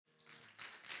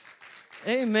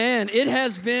Amen. It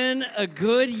has been a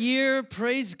good year.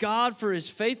 Praise God for his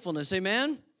faithfulness.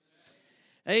 Amen.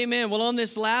 Amen. Well, on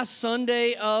this last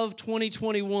Sunday of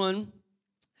 2021,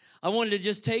 I wanted to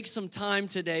just take some time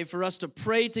today for us to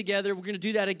pray together. We're going to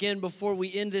do that again before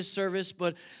we end this service,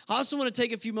 but I also want to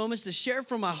take a few moments to share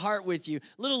from my heart with you.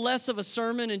 A little less of a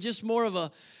sermon and just more of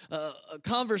a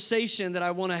conversation that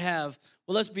I want to have.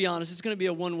 Well, let's be honest, it's going to be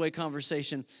a one-way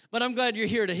conversation, but I'm glad you're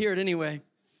here to hear it anyway.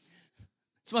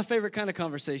 It's my favorite kind of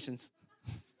conversations.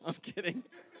 I'm kidding.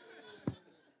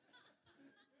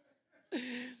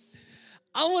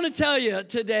 I want to tell you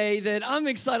today that I'm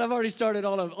excited. I've already started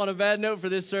on a bad note for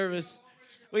this service.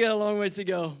 We got a long ways to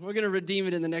go. We're going to redeem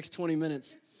it in the next 20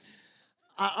 minutes.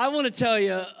 I want to tell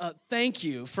you, thank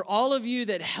you for all of you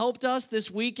that helped us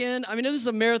this weekend. I mean, this is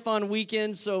a marathon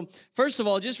weekend, so first of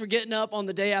all, just for getting up on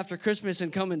the day after Christmas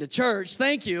and coming to church,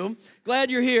 thank you. Glad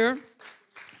you're here.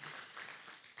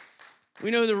 We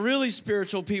know the really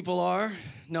spiritual people are.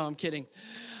 No, I'm kidding.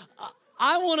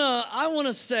 I want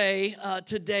to say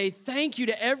today, thank you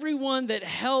to everyone that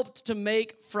helped to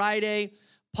make Friday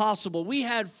possible. We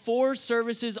had 4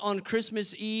 services on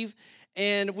Christmas Eve,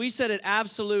 and we set an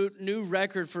absolute new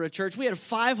record for a church. We had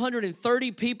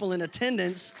 530 people in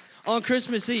attendance on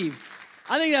Christmas Eve.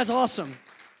 I think that's awesome.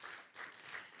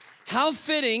 How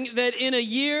fitting that in a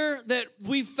year that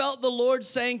we felt the Lord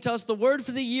saying to us, the word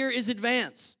for the year is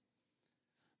advance.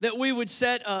 That we would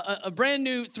set a brand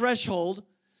new threshold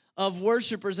of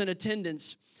worshipers in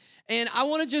attendance. And I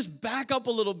want to just back up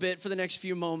a little bit for the next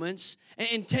few moments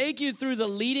and take you through the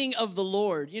leading of the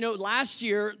Lord. You know, last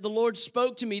year, the Lord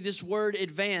spoke to me this word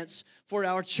advance for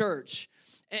our church.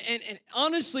 And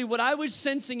honestly, what I was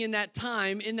sensing in that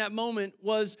time, in that moment,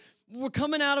 was we're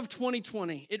coming out of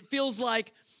 2020. It feels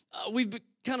like we've been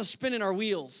kind of spinning our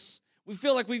wheels. We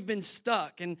feel like we've been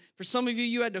stuck. And for some of you,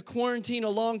 you had to quarantine a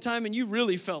long time and you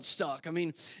really felt stuck. I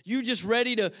mean, you just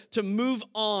ready to move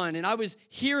on. And I was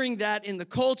hearing that in the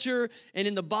culture and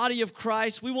in the body of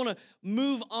Christ. We want to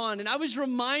move on. And I was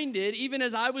reminded, even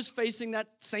as I was facing that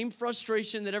same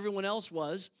frustration that everyone else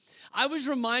was, I was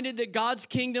reminded that God's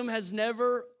kingdom has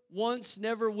never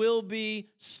will be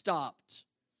stopped.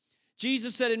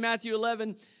 Jesus said in Matthew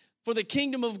 11, "For the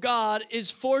kingdom of God is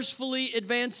forcefully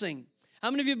advancing." How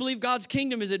many of you believe God's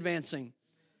kingdom is advancing?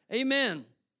 Amen.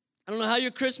 I don't know how your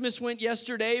Christmas went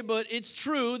yesterday, but it's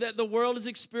true that the world is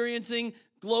experiencing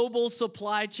global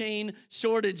supply chain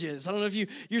shortages. I don't know if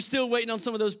you're still waiting on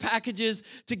some of those packages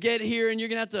to get here, and you're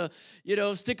going to have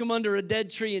to, stick them under a dead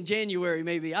tree in January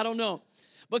maybe. I don't know.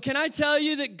 But can I tell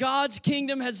you that God's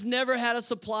kingdom has never had a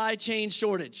supply chain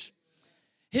shortage?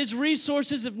 His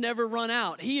resources have never run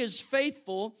out. He is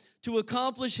faithful to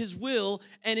accomplish His will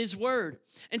and His word.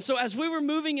 And so as we were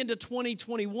moving into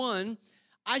 2021,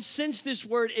 I sensed this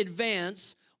word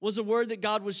advance was a word that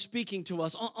God was speaking to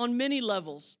us on many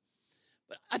levels.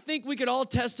 But I think we could all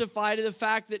testify to the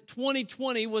fact that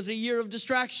 2020 was a year of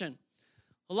distraction.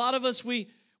 A lot of us, we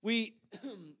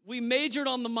majored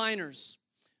on the minors.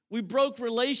 We broke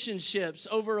relationships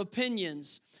over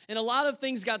opinions. And a lot of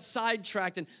things got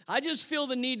sidetracked. And I just feel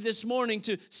the need this morning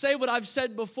to say what I've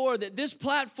said before, that this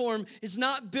platform is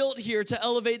not built here to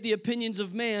elevate the opinions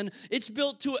of man. It's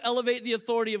built to elevate the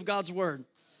authority of God's word.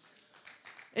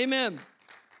 Amen.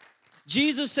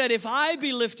 Jesus said, "If I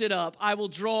be lifted up, I will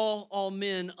draw all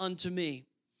men unto me."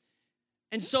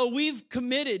 And so we've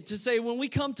committed to say when we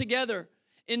come together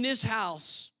in this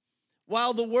house,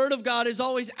 while the Word of God is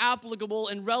always applicable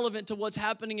and relevant to what's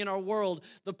happening in our world,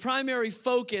 the primary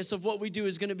focus of what we do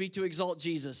is going to be to exalt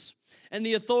Jesus and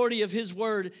the authority of His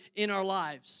Word in our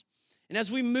lives. And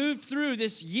as we move through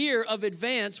this year of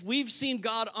advance, we've seen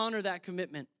God honor that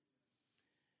commitment.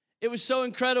 It was so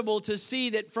incredible to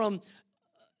see that from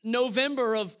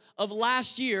November of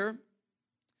last year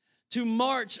to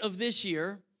March of this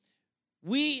year,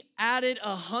 we added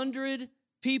 100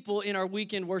 people in our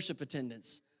weekend worship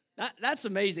attendance. That's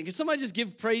amazing. Can somebody just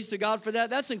give praise to God for that?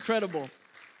 That's incredible.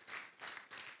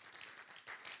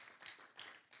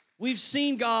 We've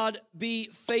seen God be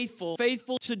faithful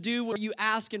to do what you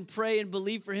ask and pray and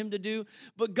believe for Him to do.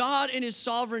 But God in His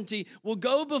sovereignty will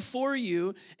go before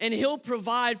you and He'll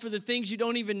provide for the things you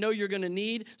don't even know you're going to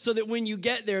need so that when you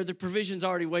get there, the provision's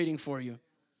already waiting for you.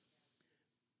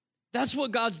 That's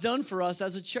what God's done for us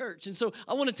as a church. And so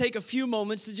I want to take a few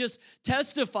moments to just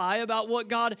testify about what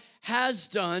God has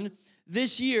done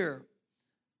this year.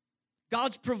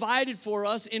 God's provided for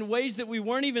us in ways that we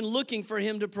weren't even looking for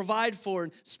Him to provide for.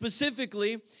 And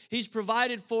specifically, He's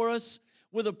provided for us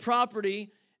with a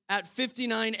property at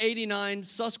 5989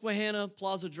 Susquehanna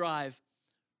Plaza Drive.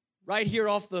 right here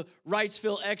off the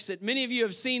Wrightsville exit. Many of you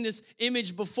have seen this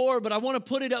image before, but I want to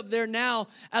put it up there now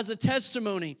as a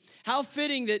testimony. How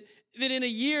fitting that in a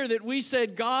year that we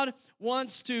said God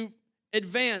wants to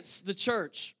advance the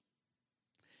church.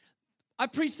 I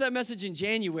preached that message in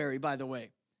January, by the way.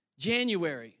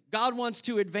 January. God wants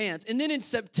to advance. And then in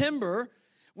September,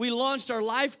 we launched our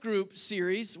life group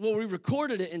series. Well, we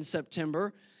recorded it in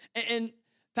September. And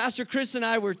Pastor Chris and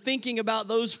I were thinking about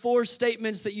those 4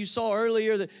 statements that you saw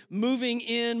earlier, the moving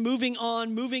in, moving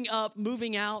on, moving up,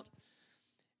 moving out.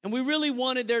 And we really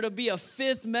wanted there to be a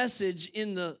 5th message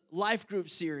in the life group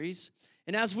series.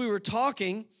 And as we were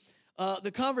talking,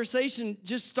 the conversation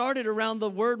just started around the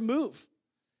word move.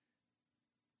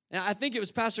 And I think it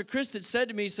was Pastor Chris that said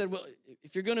to me, he said, well,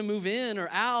 if you're going to move in or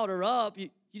out or up, you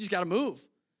just got to move.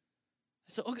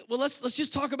 So, okay, well, let's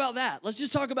just talk about that. Let's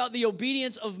just talk about the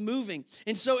obedience of moving.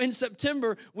 And so in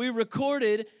September, we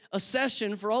recorded a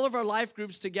session for all of our life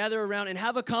groups to gather around and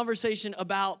have a conversation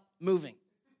about moving.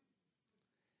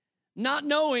 Not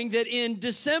knowing that in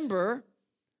December,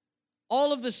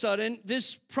 all of a sudden,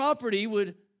 this property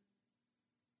would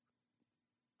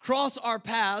cross our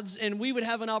paths and we would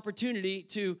have an opportunity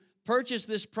to purchase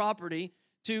this property,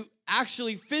 to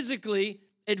actually physically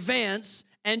advance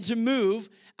and to move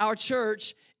our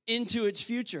church into its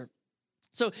future.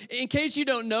 So in case you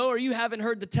don't know or you haven't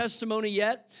heard the testimony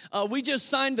yet, we just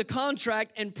signed the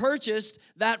contract and purchased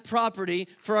that property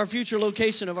for our future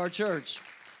location of our church.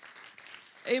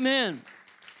 Amen.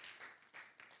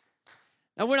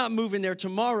 Now, we're not moving there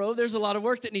tomorrow. There's a lot of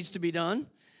work that needs to be done.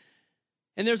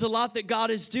 And there's a lot that God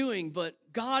is doing, but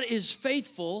God is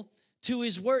faithful to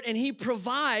His word, and He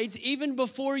provides even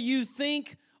before you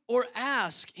think or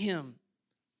ask Him.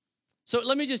 So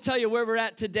let me just tell you where we're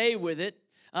at today with it.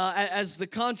 As the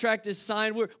contract is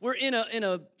signed, we're in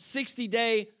a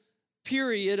 60-day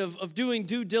period of doing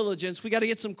due diligence. We got to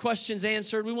get some questions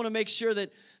answered. We want to make sure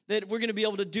that we're going to be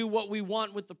able to do what we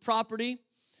want with the property.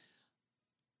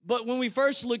 But when we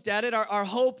first looked at it, our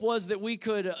hope was that we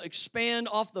could expand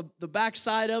off the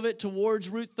backside of it towards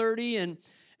Route 30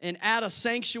 and add a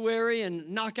sanctuary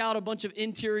and knock out a bunch of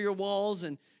interior walls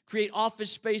and create office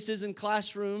spaces and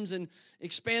classrooms and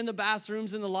expand the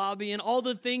bathrooms in the lobby and all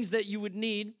the things that you would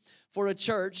need for a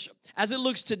church. As it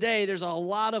looks today, there's a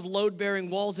lot of load-bearing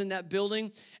walls in that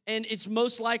building, and it's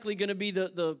most likely going to be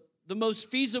the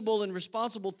most feasible and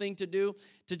responsible thing to do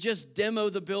to just demo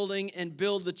the building and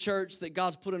build the church that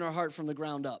God's put in our heart from the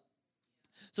ground up.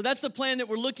 So that's the plan that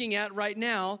we're looking at right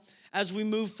now as we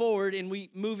move forward and we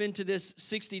move into this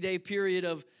 60-day period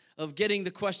of getting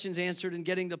the questions answered and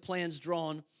getting the plans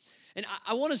drawn. And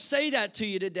I want to say that to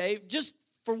you today, just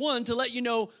for one, to let you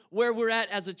know where we're at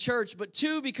as a church, but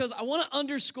two, because I want to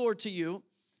underscore to you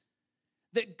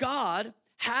that God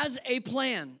has a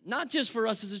plan, not just for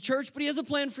us as a church, but He has a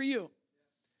plan for you.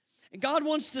 And God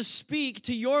wants to speak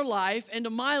to your life and to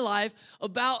my life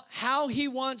about how He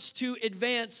wants to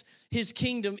advance His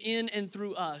kingdom in and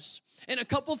through us. And a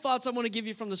couple thoughts I want to give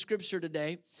you from the scripture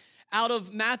today out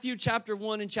of Matthew chapter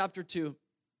 1 and chapter 2,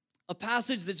 a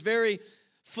passage that's very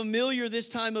familiar this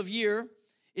time of year.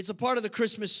 It's a part of the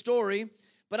Christmas story,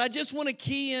 but I just want to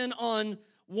key in on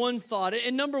one thought.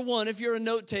 And number one, if you're a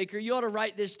note taker, you ought to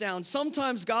write this down.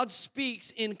 Sometimes God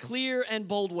speaks in clear and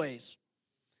bold ways.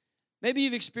 Maybe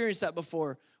you've experienced that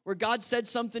before, where God said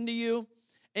something to you,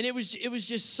 and it was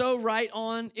just so right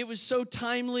on. It was so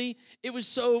timely. It was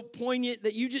so poignant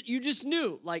that you just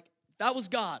knew, like, that was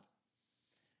God.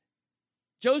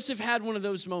 Joseph had one of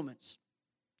those moments.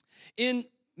 In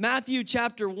Matthew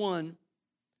chapter 1,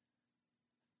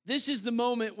 this is the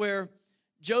moment where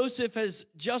Joseph has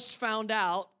just found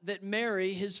out that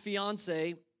Mary, his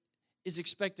fiancée, is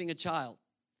expecting a child.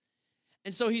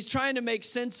 And so he's trying to make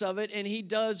sense of it, and he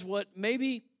does what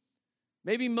maybe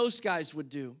most guys would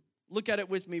do. Look at it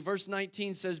with me. Verse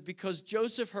 19 says, because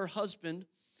Joseph, her husband,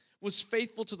 was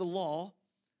faithful to the law,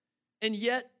 and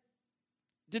yet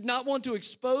did not want to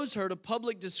expose her to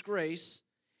public disgrace,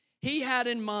 he had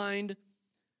in mind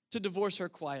to divorce her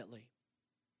quietly.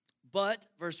 But,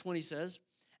 verse 20 says,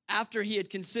 after he had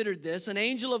considered this, an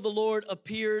angel of the Lord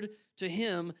appeared to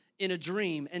him in a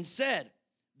dream and said,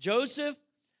 Joseph,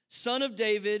 son of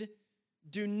David,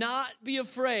 do not be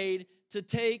afraid to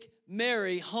take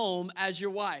Mary home as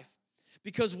your wife,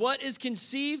 because what is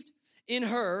conceived in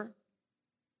her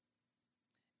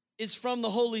is from the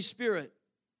Holy Spirit.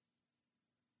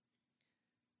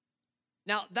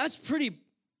 Now, that's pretty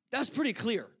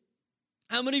clear.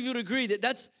 How many of you would agree that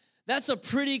that's a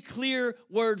pretty clear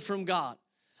word from God?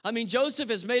 I mean, Joseph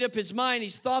has made up his mind.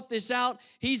 He's thought this out.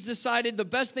 He's decided the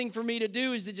best thing for me to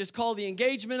do is to just call the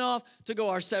engagement off, to go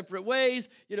our separate ways.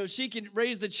 You know, she can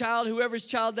raise the child, whoever's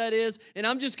child that is, and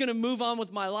I'm just going to move on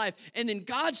with my life. And then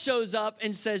God shows up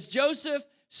and says, Joseph,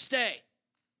 stay.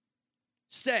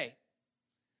 Stay.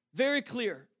 Very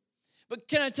clear. But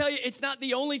can I tell you, it's not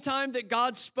the only time that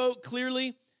God spoke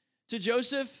clearly to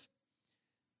Joseph.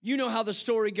 You know how the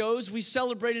story goes. We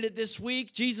celebrated it this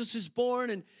week. Jesus is born,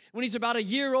 and when he's about a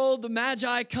year old, the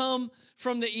Magi come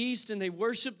from the east, and they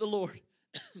worship the Lord.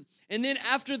 And then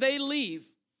after they leave,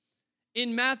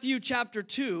 in Matthew chapter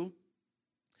 2,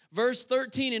 verse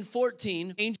 13 and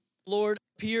 14, angel of the Lord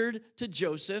appeared to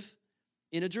Joseph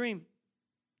in a dream.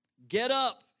 Get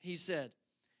up, he said.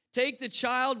 Take the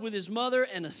child with his mother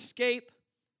and escape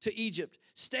to Egypt.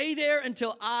 Stay there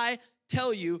until I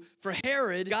tell you, for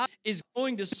Herod, God is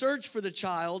going to search for the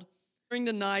child during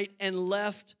the night and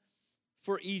left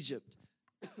for Egypt.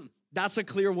 That's a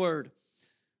clear word.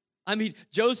 I mean,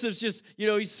 Joseph's just,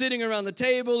 he's sitting around the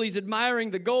table. He's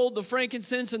admiring the gold, the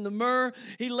frankincense, and the myrrh.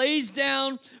 He lays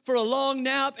down for a long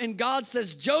nap, and God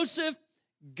says, Joseph,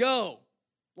 go.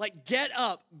 Like, get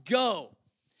up, go.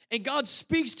 And God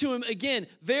speaks to him again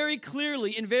very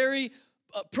clearly and very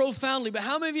profoundly. But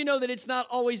how many of you know that it's not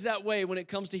always that way when it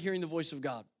comes to hearing the voice of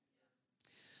God?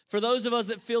 For those of us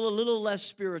that feel a little less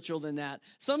spiritual than that,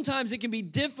 sometimes it can be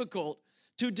difficult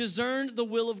to discern the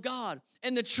will of God.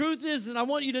 And the truth is, and I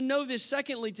want you to know this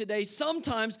secondly today,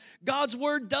 sometimes God's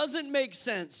word doesn't make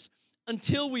sense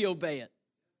until we obey it.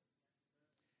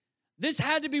 This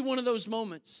had to be one of those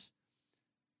moments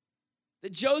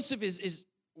that Joseph is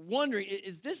wondering,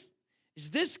 is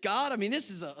this God? I mean,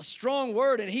 this is a strong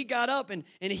word. And he got up and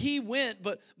he went.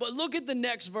 But look at the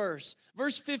next verse.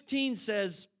 Verse 15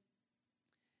 says,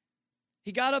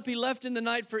 he got up, he left in the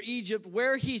night for Egypt,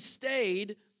 where he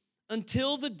stayed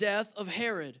until the death of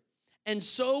Herod. And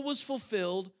so was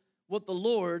fulfilled what the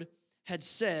Lord had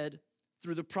said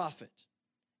through the prophet.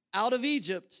 Out of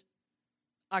Egypt,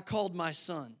 I called my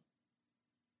son.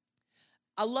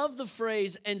 I love the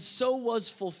phrase, and so was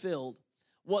fulfilled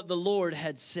what the Lord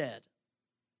had said.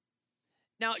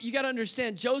 Now, you got to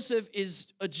understand, Joseph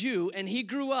is a Jew, and he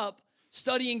grew up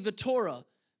studying the Torah,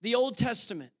 the Old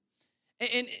Testament.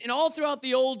 And all throughout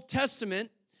the Old Testament,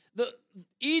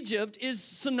 Egypt is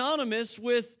synonymous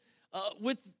with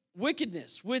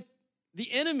wickedness, with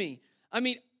the enemy. I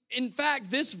mean, in fact,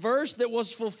 this verse that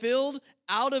was fulfilled,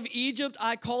 out of Egypt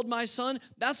I called my son,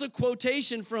 that's a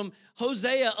quotation from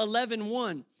Hosea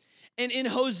 11:1. And in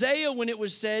Hosea, when it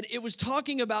was said, it was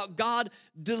talking about God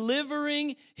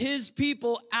delivering his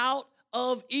people out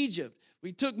of Egypt.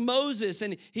 We took Moses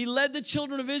and he led the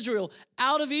children of Israel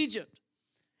out of Egypt.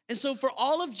 And so for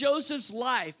all of Joseph's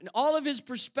life and all of his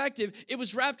perspective, it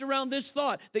was wrapped around this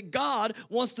thought that God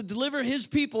wants to deliver his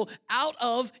people out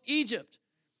of Egypt.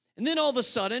 And then all of a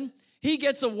sudden, he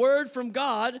gets a word from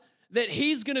God that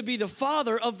he's going to be the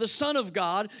father of the Son of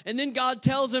God. And then God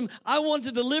tells him, I want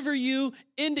to deliver you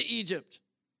into Egypt.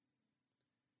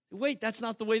 Wait, that's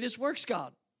not the way this works,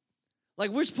 God. Like,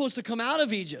 we're supposed to come out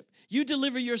of Egypt. You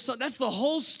deliver your son. That's the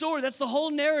whole story. That's the whole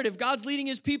narrative. God's leading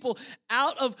his people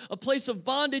out of a place of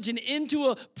bondage and into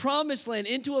a promised land,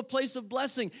 into a place of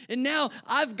blessing. And now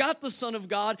I've got the Son of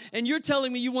God, and you're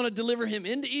telling me you want to deliver him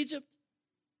into Egypt?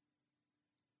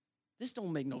 This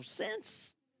don't make no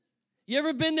sense. You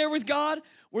ever been there with God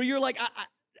where you're like,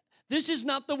 this is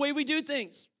not the way we do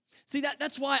things? See,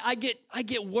 that's why I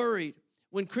get worried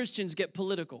when Christians get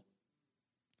political.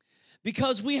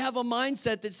 Because we have a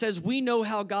mindset that says we know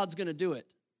how God's going to do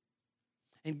it.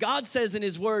 And God says in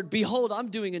his word, behold, I'm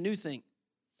doing a new thing.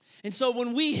 And so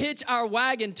when we hitch our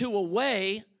wagon to a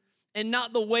way and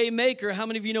not the way maker, how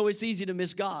many of you know it's easy to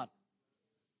miss God?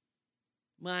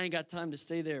 Well, I ain't got time to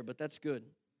stay there, but that's good.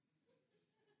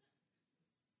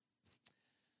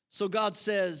 So God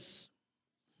says,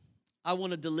 I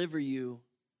want to deliver you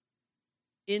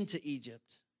into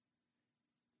Egypt.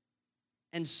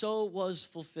 And so was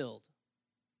fulfilled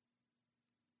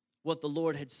what the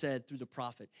Lord had said through the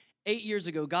prophet. 8 years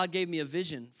ago, God gave me a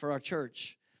vision for our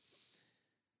church.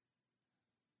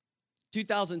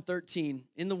 2013,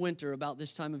 in the winter, about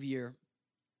this time of year,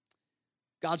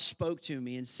 God spoke to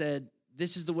me and said,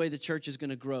 this is the way the church is going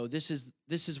to grow. This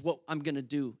is what I'm going to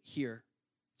do here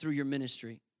through your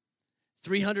ministry.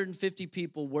 350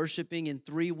 people worshiping in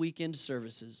 3 weekend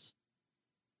services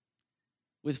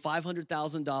with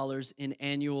 $500,000 in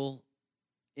annual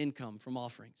income from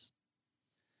offerings.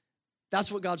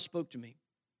 That's what God spoke to me.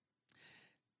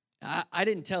 I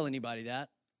didn't tell anybody that.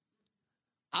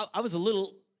 I was a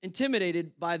little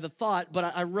intimidated by the thought,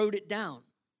 but I wrote it down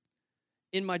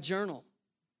in my journal.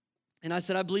 And I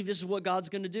said, I believe this is what God's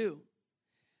going to do.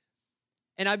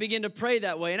 And I began to pray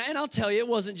that way. And I'll tell you, it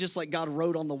wasn't just like God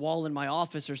wrote on the wall in my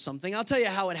office or something. I'll tell you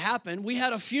how it happened. We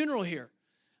had a funeral here.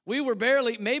 We were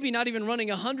barely, maybe not even running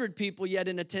 100 people yet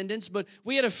in attendance, but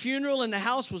we had a funeral and the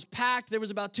house was packed. There was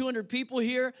about 200 people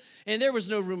here, and there was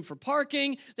no room for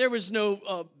parking. There wasn't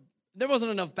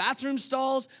enough bathroom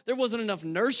stalls. There wasn't enough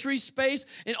nursery space.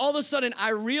 And all of a sudden, I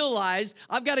realized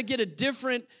I've got to get a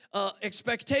different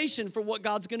expectation for what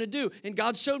God's going to do. And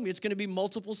God showed me it's going to be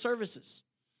multiple services.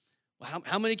 Well,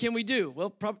 how many can we do?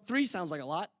 Well, 3 sounds like a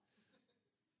lot.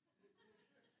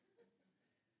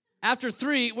 After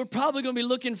 3, we're probably going to be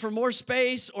looking for more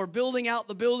space or building out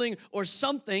the building or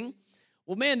something.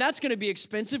 Well, man, that's going to be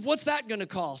expensive. What's that going to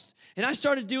cost? And I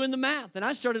started doing the math, and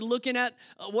I started looking at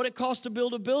what it costs to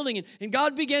build a building. And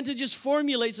God began to just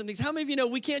formulate some things. How many of you know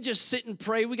we can't just sit and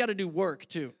pray? We got to do work,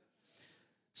 too.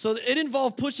 So it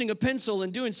involved pushing a pencil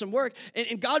and doing some work.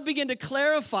 And God began to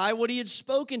clarify what he had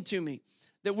spoken to me,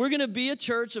 that we're going to be a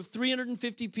church of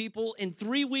 350 people in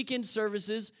 3 weekend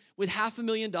services with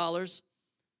 $500,000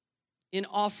 in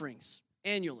offerings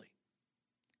annually.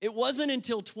 It wasn't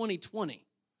until 2020,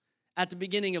 at the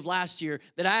beginning of last year,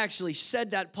 that I actually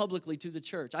said that publicly to the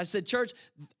church. I said, church,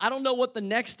 I don't know what the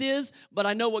next is, but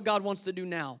I know what God wants to do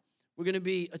now. We're going to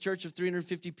be a church of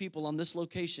 350 people on this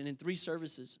location in 3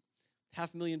 services,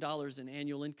 $500,000 in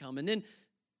annual income. And then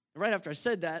right after I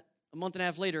said that, a month and a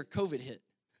half later, COVID hit.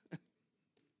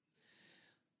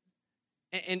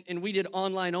 and we did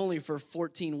online only for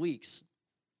 14 weeks.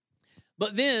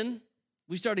 But then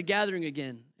we started gathering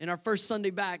again. And our first Sunday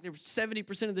back, there was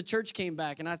 70% of the church came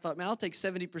back. And I thought, man, I'll take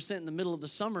 70% in the middle of the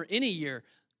summer any year.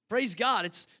 Praise God,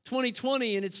 it's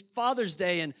 2020 and it's Father's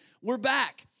Day and we're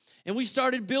back. And we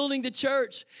started building the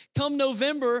church. Come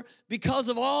November, because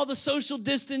of all the social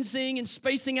distancing and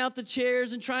spacing out the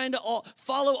chairs and trying to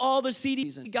follow all the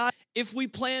CDs. And God, if we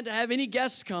plan to have any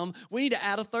guests come, we need to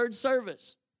add a 3rd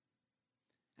service.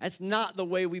 That's not the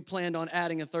way we planned on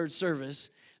adding a 3rd service.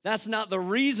 That's not the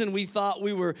reason we thought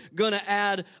we were going to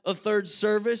add a 3rd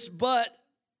service, but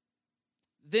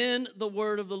then the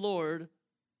word of the Lord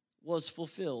was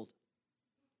fulfilled.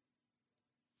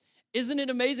 Isn't it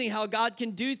amazing how God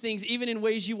can do things even in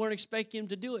ways you weren't expecting him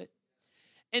to do it?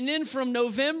 And then from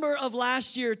November of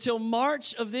last year till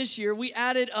March of this year, we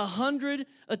added 100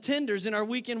 attenders in our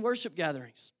weekend worship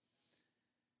gatherings.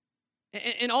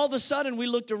 And all of a sudden, we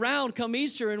looked around come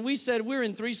Easter, and we said, we're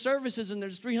in 3 services, and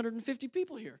there's 350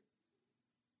 people here.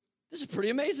 This is pretty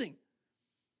amazing.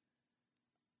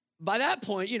 By that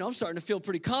point, I'm starting to feel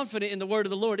pretty confident in the word of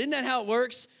the Lord. Isn't that how it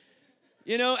works?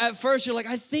 At first, you're like,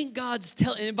 I think God's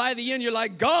telling, and by the end, you're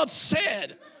like, God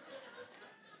said.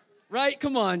 Right?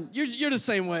 Come on. You're the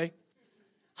same way.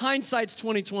 Hindsight's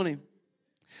 2020.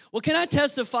 Well, can I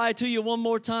testify to you one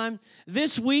more time?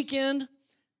 This weekend,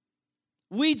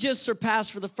 we just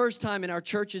surpassed for the first time in our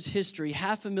church's history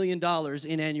 $500,000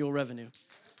 in annual revenue.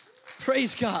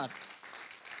 Praise God.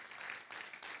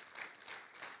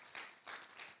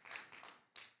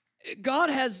 God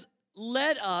has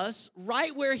led us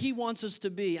right where he wants us to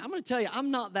be. I'm going to tell you,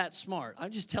 I'm not that smart. I'll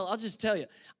just tell you,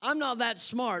 I'm not that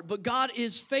smart, but God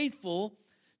is faithful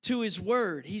to his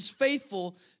word. He's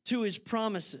faithful to his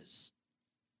promises.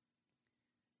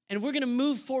 And we're going to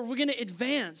move forward. We're going to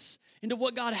advance into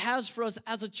what God has for us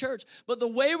as a church. But the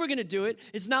way we're going to do it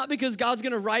is not because God's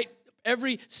going to write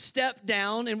every step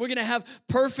down and we're going to have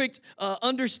perfect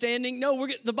understanding. No,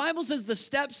 the Bible says the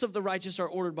steps of the righteous are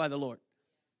ordered by the Lord.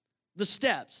 The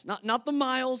steps, not the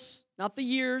miles, not the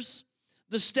years.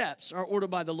 The steps are ordered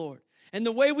by the Lord. And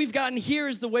the way we've gotten here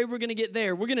is the way we're going to get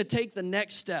there. We're going to take the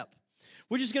next step.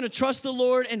 We're just going to trust the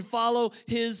Lord and follow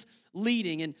his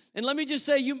leading. And let me just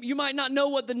say, you might not know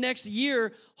what the next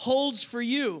year holds for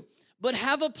you, but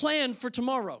have a plan for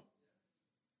tomorrow.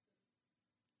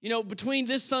 Between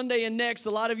this Sunday and next,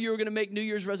 a lot of you are going to make New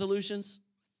Year's resolutions.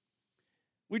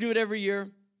 We do it every year.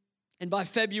 And by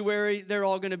February, they're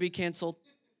all going to be canceled.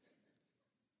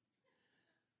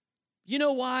 You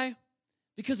know why?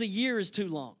 Because a year is too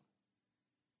long.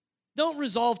 Don't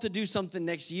resolve to do something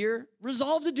next year.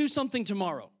 Resolve to do something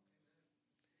tomorrow.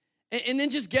 And then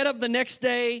just get up the next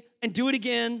day and do it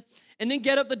again. And then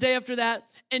get up the day after that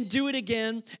and do it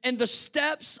again. And the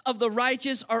steps of the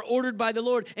righteous are ordered by the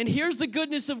Lord. And here's the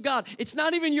goodness of God. It's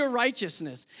not even your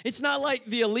righteousness. It's not like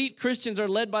the elite Christians are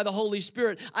led by the Holy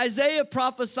Spirit. Isaiah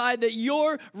prophesied that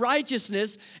your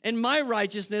righteousness and my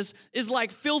righteousness is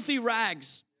like filthy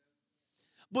rags.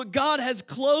 But God has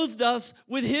clothed us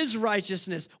with his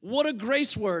righteousness. What a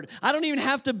grace word. I don't even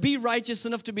have to be righteous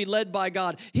enough to be led by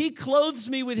God. He clothes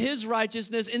me with his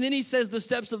righteousness, and then he says the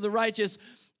steps of the righteous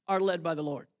are led by the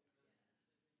Lord.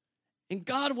 And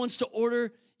God wants to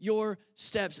order your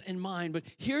steps and mine. But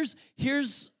here's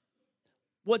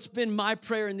what's been my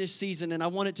prayer in this season, and I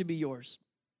want it to be yours.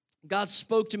 God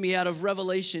spoke to me out of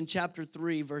Revelation chapter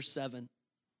 3, verse 7.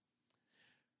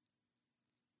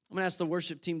 I'm going to ask the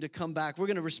worship team to come back. We're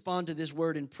going to respond to this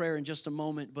word in prayer in just a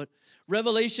moment. But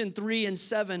Revelation 3 and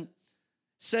 7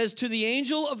 says, to the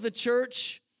angel of the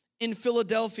church in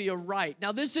Philadelphia write.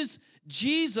 Now this is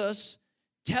Jesus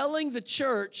telling the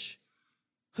church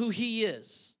who he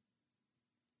is.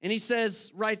 And he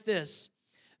says, write this.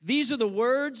 These are the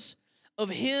words of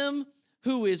him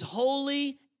who is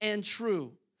holy and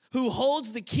true, who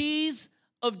holds the keys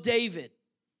of David.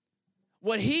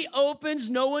 What he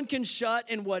opens, no one can shut,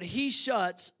 and what he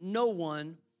shuts, no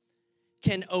one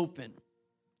can open.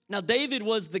 Now, David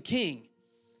was the king.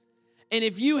 And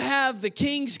if you have the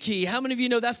king's key, how many of you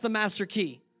know that's the master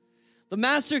key? The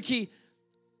master key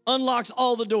unlocks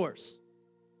all the doors.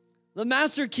 The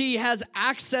master key has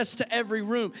access to every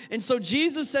room. And so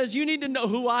Jesus says, you need to know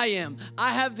who I am.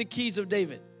 I have the keys of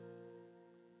David.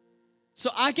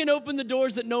 So I can open the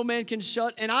doors that no man can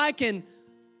shut, and I can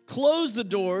close the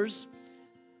doors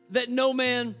that no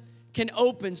man can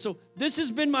open. So this has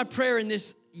been my prayer in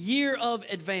this year of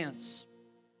advance.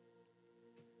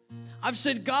 I've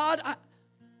said, God,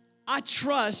 I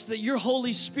trust that your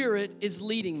Holy Spirit is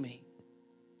leading me.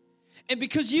 And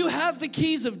because you have the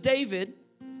keys of David,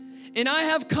 and I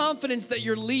have confidence that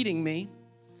you're leading me,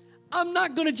 I'm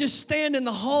not going to just stand in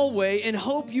the hallway and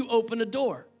hope you open a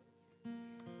door.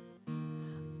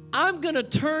 I'm going to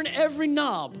turn every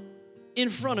knob in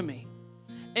front of me.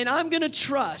 And I'm going to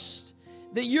trust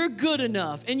that you're good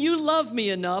enough and you love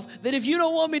me enough that if you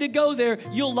don't want me to go there,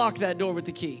 you'll lock that door with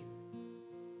the key.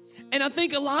 And I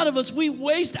think a lot of us, we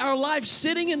waste our life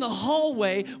sitting in the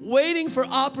hallway waiting for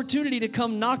opportunity to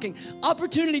come knocking.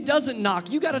 Opportunity doesn't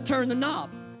knock. You got to turn the knob.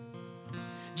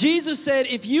 Jesus said,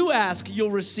 if you ask,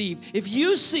 you'll receive. If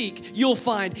you seek, you'll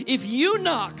find. If you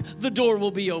knock, the door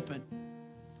will be open.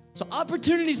 So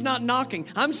opportunity's not knocking.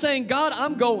 I'm saying, God,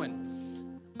 I'm going.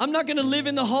 I'm not going to live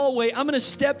in the hallway. I'm going to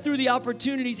step through the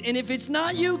opportunities. And if it's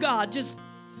not you, God, just,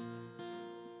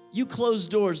 you close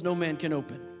doors no man can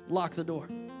open. Lock the door.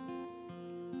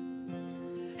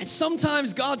 And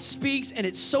sometimes God speaks and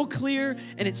it's so clear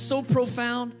and it's so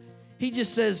profound. He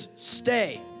just says,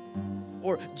 stay.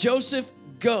 Or Joseph,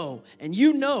 go. And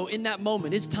you know in that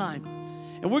moment it's time.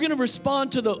 And we're going to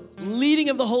respond to the leading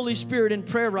of the Holy Spirit in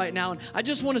prayer right now. And I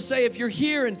just want to say, if you're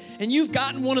here and you've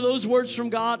gotten one of those words from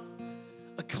God,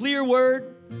 a clear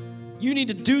word, you need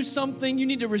to do something, you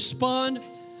need to respond,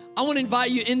 I want to invite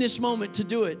you in this moment to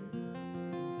do it.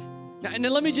 Now, and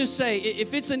then let me just say,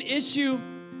 if it's an issue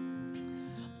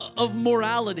of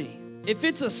morality, if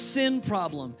it's a sin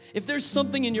problem, if there's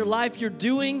something in your life you're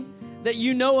doing that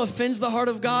you know offends the heart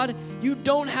of God, you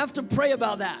don't have to pray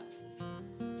about that.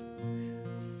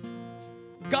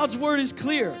 God's word is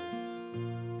clear.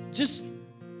 Just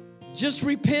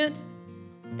repent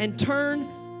and turn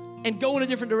and go in a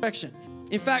different direction.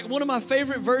 In fact, one of my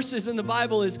favorite verses in the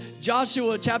Bible is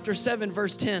Joshua chapter 7,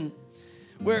 verse 10,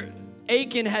 where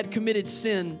Achan had committed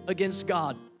sin against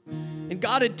God. And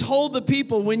God had told the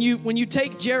people, when you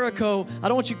take Jericho, I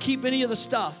don't want you to keep any of the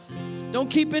stuff.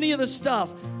 Don't keep any of the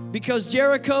stuff, because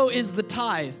Jericho is the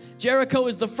tithe. Jericho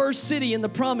is the first city in the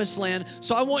promised land.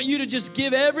 So I want you to just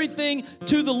give everything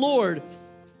to the Lord.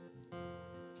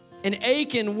 And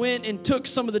Achan went and took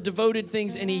some of the devoted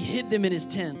things and he hid them in his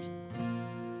tent.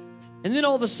 And then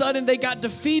all of a sudden they got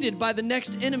defeated by the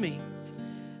next enemy.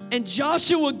 And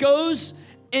Joshua goes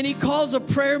and he calls a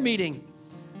prayer meeting.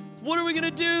 What are we going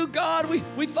to do, God?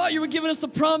 We thought you were giving us the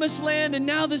promised land, and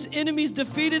now this enemy's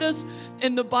defeated us.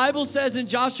 And the Bible says in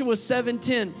Joshua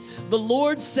 7:10, the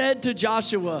Lord said to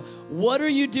Joshua, what are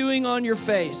you doing on your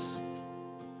face?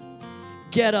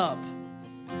 Get up.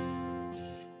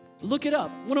 Look it up.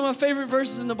 One of my favorite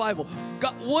verses in the Bible.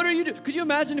 God, what are you doing? Could you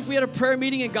imagine if we had a prayer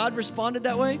meeting and God responded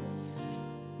that way?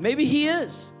 Maybe he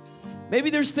is. Maybe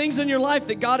there's things in your life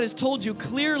that God has told you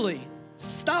clearly.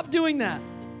 Stop doing that.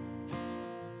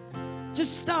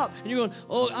 Just stop. And you're going,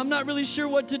 oh, I'm not really sure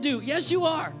what to do. Yes, you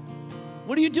are.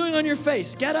 What are you doing on your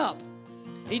face? Get up.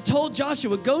 He told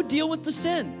Joshua, go deal with the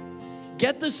sin.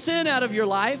 Get the sin out of your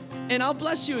life, and I'll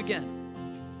bless you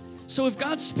again. So if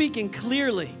God's speaking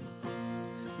clearly,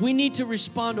 we need to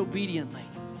respond obediently.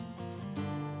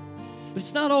 But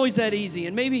it's not always that easy.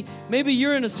 And maybe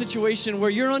you're in a situation where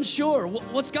you're unsure.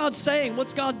 What's God saying?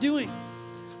 What's God doing?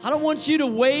 I don't want you to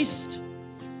waste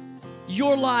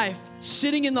your life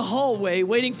sitting in the hallway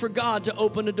waiting for God to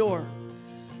open a door.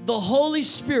 The Holy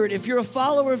Spirit, if you're a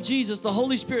follower of Jesus, the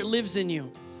Holy Spirit lives in you.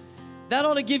 That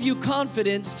ought to give you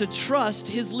confidence to trust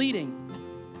his leading.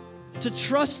 to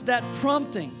trust that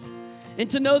prompting and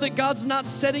to know that God's not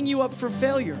setting you up for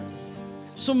failure.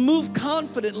 So move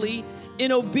confidently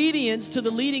in obedience to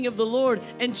the leading of the Lord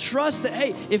and trust that,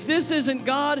 hey, if this isn't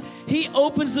God, He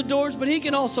opens the doors, but He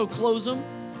can also close them.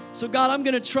 So God, I'm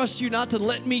going to trust you not to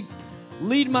let me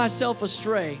lead myself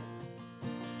astray.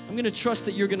 I'm going to trust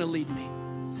that you're going to lead me.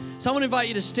 So I want to invite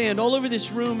you to stand all over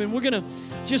this room, and we're going to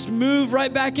just move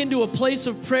right back into a place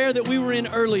of prayer that we were in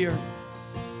earlier.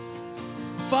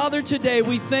 Father, today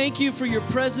we thank you for your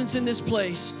presence in this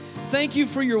place. Thank you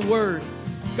for your word.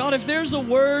 God, if there's a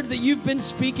word that you've been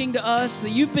speaking to us,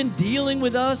 that you've been dealing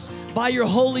with us by your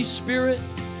Holy Spirit,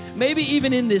 maybe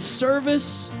even in this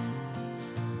service,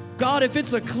 God, if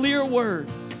it's a clear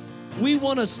word, we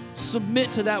want to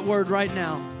submit to that word right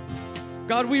now.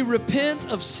 God, we repent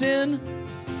of sin.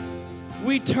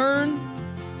 We turn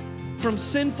from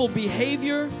sinful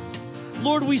behavior.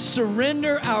 Lord, we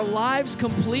surrender our lives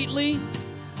completely.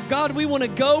 God, we want to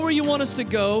go where you want us to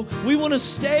go. We want to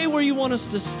stay where you want us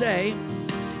to stay.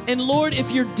 And Lord,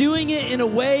 if you're doing it in a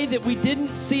way that we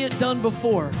didn't see it done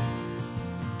before,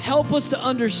 help us to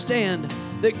understand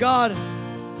that, God,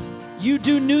 you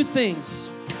do new things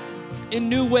in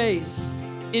new ways,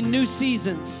 in new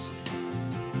seasons.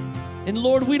 And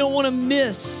Lord, we don't want to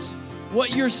miss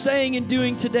what you're saying and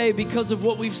doing today because of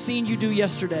what we've seen you do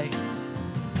yesterday.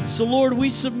 So Lord, we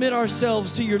submit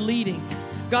ourselves to your leading.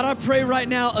 God, I pray right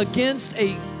now against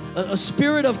a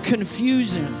spirit of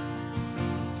confusion,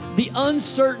 the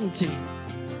uncertainty,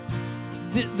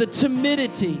 the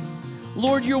timidity.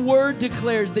 Lord, your word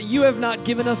declares that you have not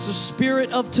given us a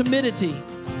spirit of timidity.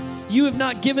 You have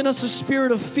not given us a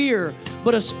spirit of fear,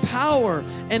 but a power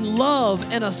and love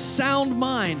and a sound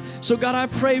mind. So God, I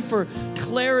pray for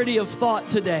clarity of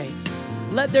thought today.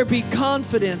 Let there be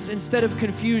confidence instead of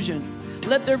confusion.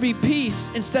 Let there be peace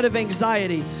instead of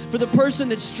anxiety. For the person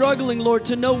that's struggling, Lord,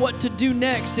 to know what to do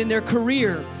next in their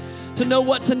career, to know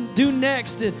what to do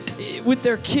next with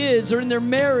their kids or in their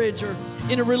marriage or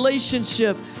in a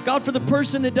relationship. God, for the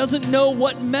person that doesn't know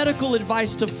what medical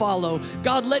advice to follow,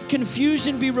 God, let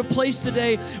confusion be replaced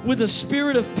today with a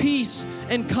spirit of peace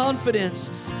and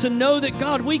confidence to know that,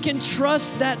 God, we can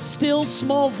trust that still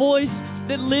small voice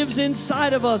that lives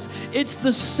inside of us. It's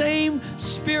the same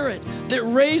Spirit that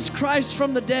raised Christ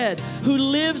from the dead who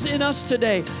lives in us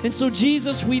today. And so,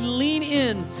 Jesus, we lean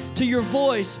in to your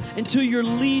voice and to your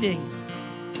leading.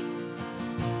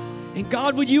 And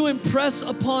God, would you impress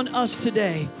upon us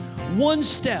today one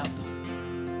step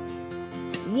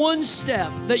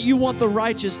that you want the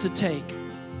righteous to take.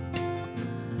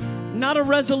 Not a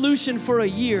resolution for a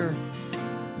year,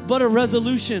 but a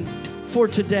resolution for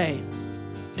today.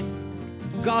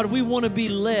 God, we want to be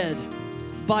led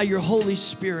by your Holy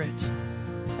Spirit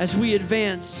as we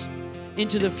advance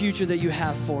into the future that you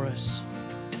have for us.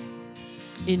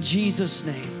 In Jesus'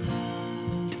 name.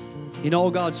 And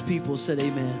all God's people said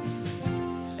amen.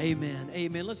 Amen.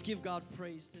 Amen. Let's give God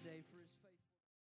praise today.